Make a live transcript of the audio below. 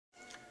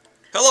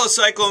Hello,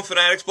 Cyclone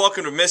fanatics.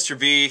 Welcome to Mr.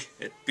 B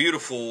at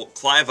beautiful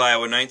Clive,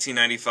 Iowa,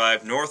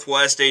 1995,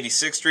 Northwest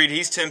 86th Street.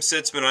 He's Tim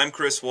Sitzmann. I'm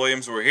Chris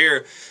Williams. We're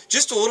here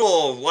just a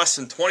little less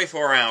than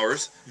 24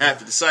 hours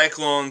after the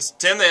Cyclones.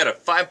 Tim, they had a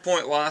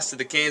 5-point loss to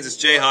the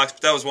Kansas Jayhawks,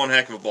 but that was one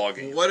heck of a ball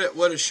game.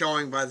 What a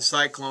showing by the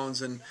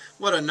Cyclones, and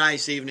what a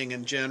nice evening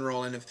in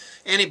general. And if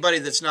anybody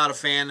that's not a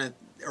fan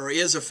or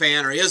is a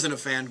fan or isn't a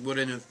fan would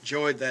have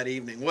enjoyed that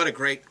evening. What a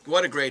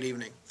great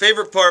evening.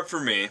 Favorite part for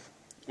me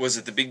was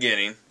at the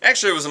beginning.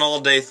 Actually, it was an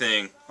all-day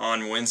thing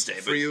on Wednesday.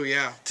 For you,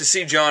 yeah. To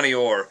see Johnny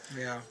Orr.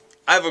 Yeah.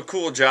 I have a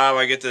cool job.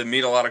 I get to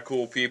meet a lot of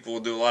cool people,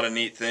 do a lot of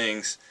neat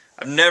things.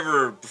 I've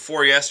never,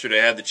 before yesterday,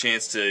 had the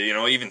chance to,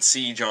 even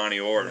see Johnny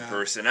Orr in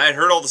person. I had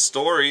heard all the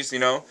stories,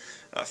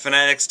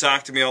 fanatics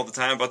talk to me all the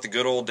time about the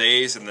good old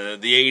days and the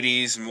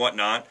 80s and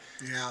whatnot.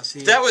 Yeah,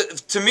 see.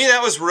 To me,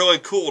 that was really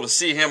cool to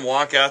see him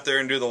walk out there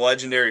and do the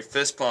legendary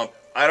fist pump.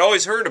 I'd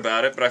always heard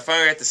about it, but I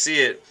finally got to see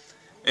it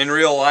in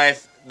real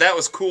life. That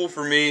was cool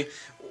for me.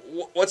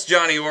 What's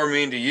Johnny Orr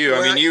mean to you?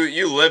 Well, I mean,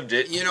 you lived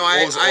it.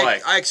 What was it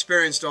like? I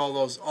experienced all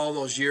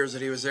those years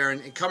that he was there,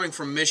 and coming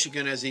from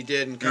Michigan as he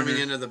did, and coming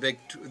into the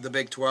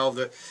Big 12,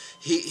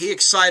 he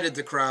excited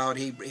the crowd.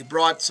 He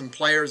brought some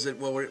players that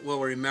we'll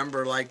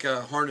remember, like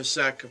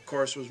Hornacek, of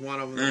course, was one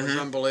of them. That was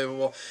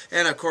unbelievable,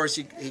 and of course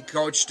he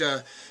coached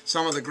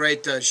some of the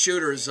great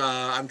shooters.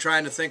 I'm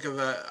trying to think of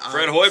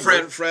Fred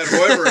Hoiberg. Fred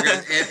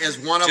Hoiberg as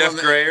one of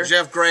them.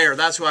 Jeff Grayer.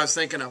 That's who I was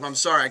thinking of. I'm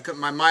sorry,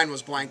 my mind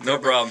was blank. No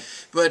problem.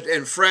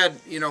 And Fred,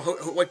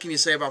 what can you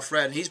say about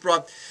Fred?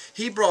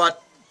 He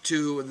brought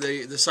to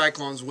the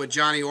Cyclones what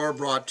Johnny Orr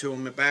brought to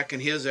him back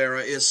in his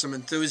era is some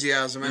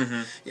enthusiasm.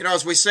 And,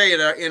 as we say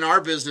in our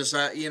business,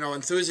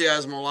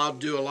 enthusiasm will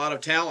outdo a lot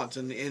of talent.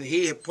 And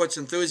he puts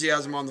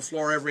enthusiasm on the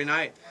floor every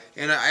night.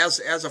 And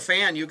as a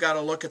fan, you got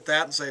to look at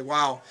that and say,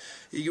 wow,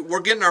 we're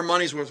getting our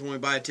money's worth when we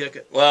buy a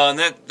ticket. Well, and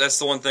that's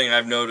the one thing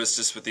I've noticed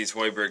just with these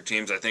Hoiberg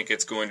teams. I think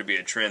it's going to be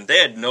a trend. They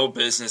had no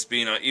business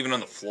being even on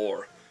the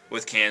floor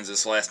with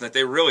Kansas last night.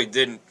 They really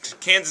didn't.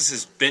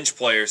 Kansas's bench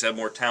players have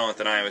more talent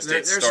than Iowa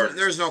State's starters.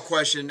 There's no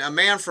question.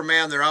 Man for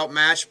man, they're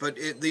outmatched, but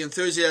the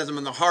enthusiasm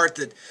and the heart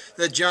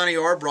that Johnny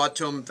Orr brought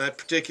to him that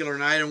particular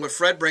night and what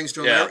Fred brings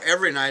to him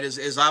every night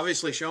is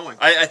obviously showing.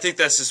 I think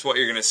that's just what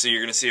you're going to see. You're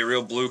going to see a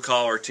real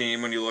blue-collar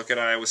team when you look at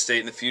Iowa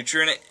State in the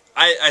future, and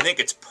I think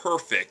it's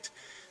perfect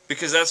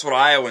because that's what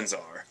Iowans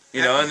are,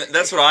 and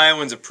that's what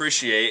Iowans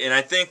appreciate. And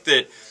I think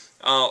that,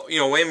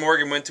 Wayne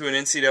Morgan went to an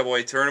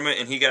NCAA tournament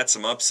and he got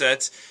some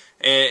upsets.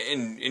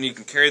 And you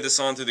can carry this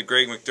on through the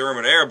Greg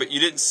McDermott era, but you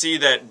didn't see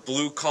that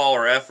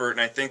blue-collar effort, and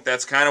I think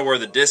that's kind of where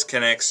the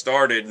disconnect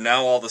started.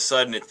 Now all of a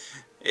sudden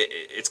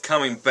it's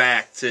coming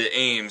back to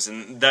Ames,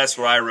 and that's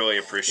what I really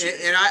appreciate.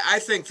 And I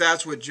think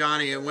that's what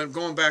Johnny, and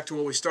going back to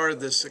what we started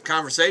this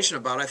conversation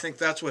about, I think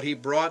that's what he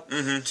brought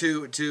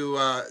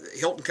to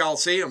Hilton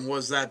Coliseum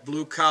was that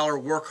blue collar,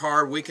 work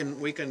hard. We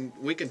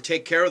can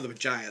take care of the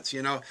Giants.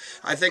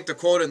 I think the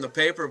quote in the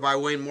paper by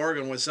Wayne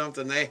Morgan was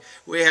something.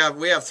 We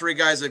have 3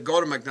 guys that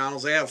go to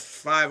McDonald's. They have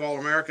 5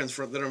 All-Americans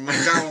that are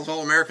McDonald's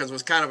All-Americans.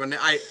 Was kind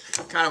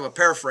of a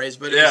paraphrase,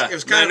 but it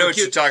was kind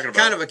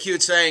of a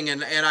cute saying,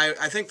 and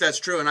I think that's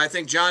true. And I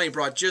think Johnny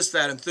brought just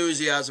that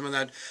enthusiasm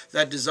and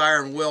that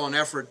desire and will and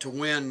effort to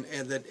win,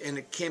 and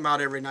it came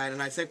out every night.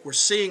 And I think we're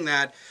seeing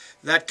that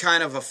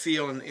kind of a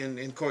feel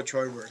in Coach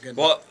Hoiberg. And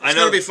well, it's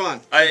going to be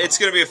fun. It's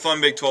going to be a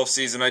fun Big 12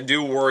 season. I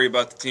do worry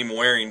about the team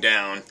wearing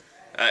down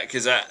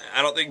because I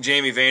don't think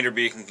Jamie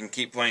Vanderbeek can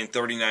keep playing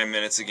 39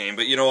 minutes a game.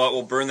 But you know what?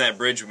 We'll burn that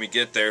bridge when we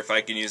get there, if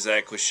I can use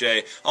that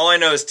cliche. All I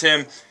know is,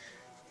 Tim,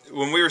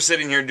 when we were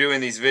sitting here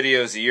doing these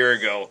videos a year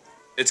ago,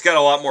 it's got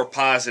a lot more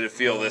positive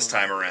feel this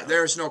time around.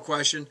 There's no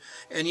question.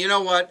 And you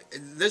know what?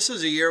 This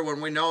is a year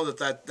when we know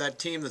that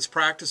team that's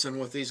practicing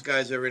with these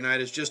guys every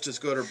night is just as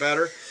good or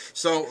better.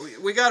 So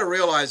we got to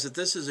realize that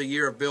this is a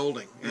year of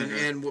building.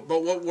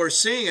 But what we're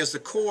seeing is the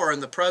core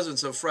and the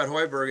presence of Fred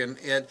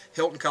Hoiberg at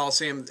Hilton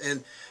Coliseum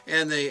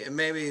and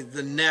maybe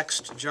the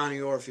next Johnny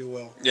Orr, if you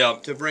will,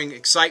 to bring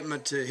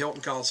excitement to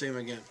Hilton Coliseum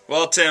again.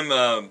 Well, Tim,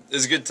 it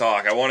was a good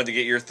talk. I wanted to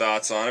get your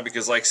thoughts on it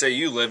because, like, say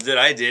you lived it,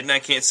 I did, and I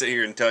can't sit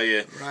here and tell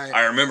you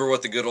I remember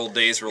what the good old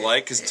days were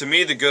like, because to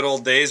me the good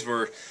old days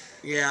were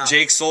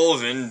Jake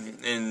Sullivan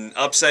and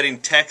upsetting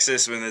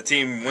Texas when the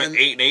team went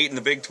 8-8 in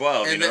the Big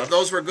 12. And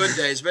those were good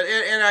days. But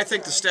and I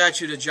think the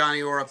statue to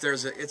Johnny Orr up there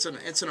it's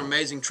an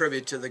amazing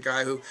tribute to the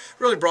guy who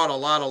really brought a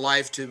lot of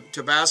life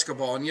to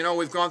basketball. And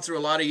we've gone through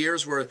a lot of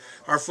years where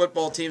our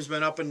football team's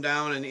been up and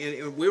down,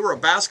 and we were a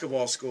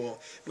basketball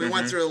school. We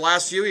went through the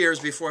last few years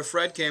before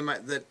Fred came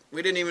that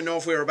we didn't even know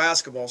if we were a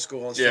basketball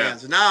school as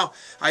fans. And now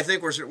I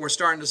think we're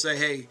starting to say,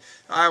 hey,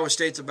 Iowa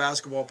State's a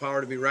basketball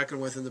power to be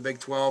reckoned with in the Big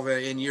 12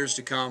 in years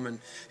to come. And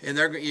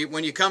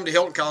when you come to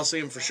Hilton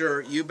Coliseum, for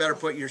sure, you better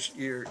put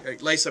your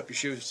lace up your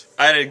shoes.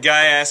 I had a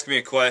guy ask me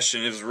a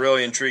question. It was a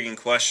really intriguing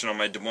question on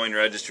my Des Moines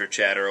Register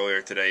chat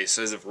earlier today. He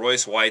says, if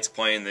Royce White's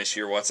playing this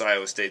year, what's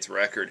Iowa State's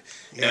record?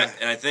 And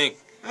I think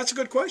that's a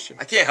good question.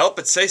 I can't help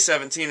but say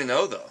 17-0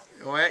 though.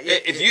 Well,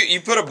 if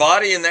you put a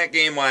body in that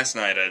game last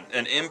night,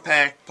 an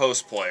impact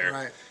post player.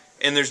 Right.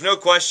 And there's no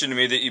question to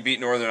me that you beat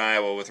Northern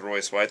Iowa with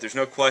Royce White. There's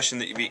no question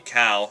that you beat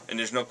Cal, and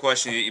there's no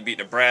question that you beat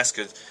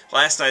Nebraska.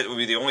 Last night would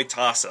be the only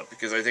toss-up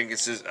because I think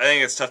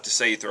it's tough to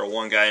say you throw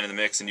one guy into the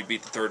mix and you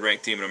beat the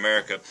third-ranked team in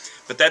America.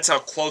 But that's how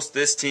close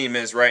this team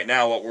is right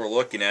now, what we're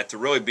looking at, to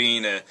really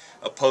being a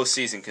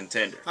postseason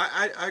contender.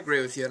 I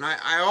agree with you, and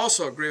I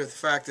also agree with the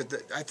fact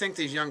that I think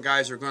these young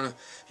guys you're going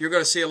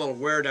to see a little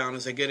wear down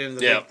as they get into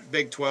the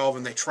Big 12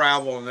 and they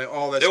travel and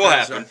all that. It will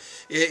happen.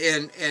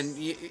 And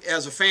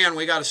as a fan,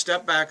 we got to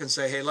step back and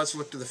say, hey, let's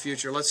look to the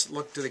future. Let's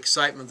look to the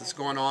excitement that's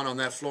going on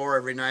that floor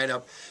every night,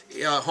 up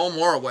home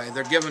or away.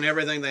 They're giving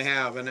everything they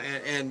have,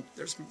 and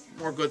there's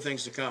more good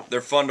things to come.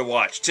 They're fun to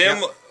watch.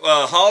 Tim,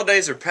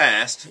 holidays are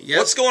past. Yes.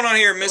 What's going on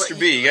here at Mr.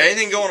 B? You got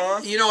anything going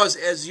on? You know,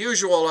 as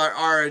usual,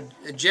 our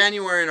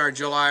January and our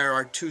July are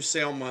our two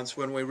sale months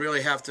when we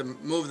really have to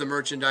move the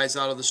merchandise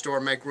out of the store,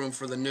 make room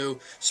for the new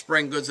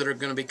spring goods that are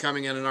going to be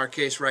coming in our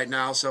case right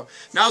now. So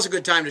now's a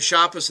good time to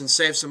shop us and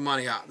save some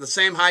money out. The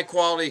same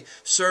high-quality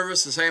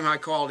service, the same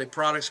high-quality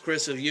products,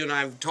 Chris, that you and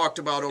I have talked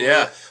about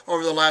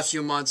over the last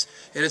few months.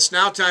 And it's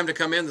now time to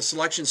come in. The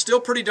selection's still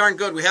pretty darn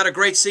good. We had a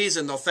great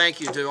season, though. Thank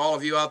you to all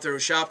of you out there who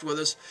shopped with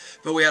us.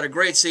 But we had a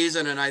great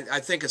season, and I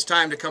think it's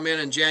time to come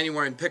in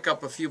January and pick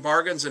up a few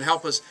bargains and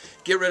help us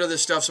get rid of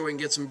this stuff so we can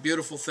get some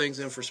beautiful things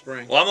in for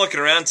spring. Well, I'm looking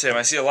around, Tim.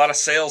 I see a lot of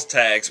sales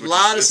tags. A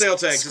lot of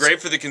sales tags. It's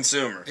great for the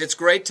consumer. It's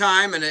great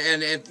time, and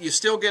you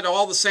still get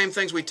all the same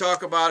things we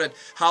talk about at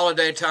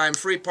holiday time.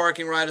 Free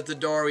parking right at the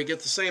door. We get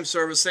the same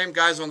service, same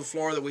guys on the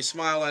floor that we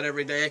smile at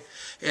every day,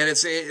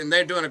 and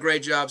they're doing a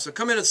great job. So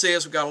come in and see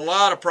us. We've got a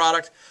lot of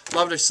product.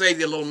 Love to save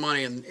you a little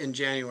money in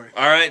January.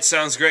 All right,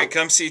 sounds great.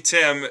 Come see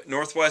Tim,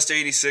 Northwest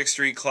 86th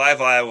Street,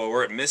 Clive, Iowa.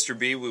 We're at Mr.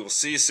 B. We will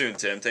see you soon,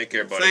 Tim. Take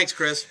care, buddy. Thanks,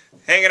 Chris.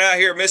 Hanging out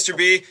here at Mr.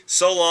 B.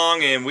 So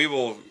long, and we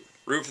will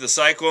root for the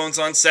Cyclones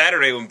on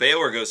Saturday when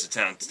Baylor goes to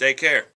town. Take care.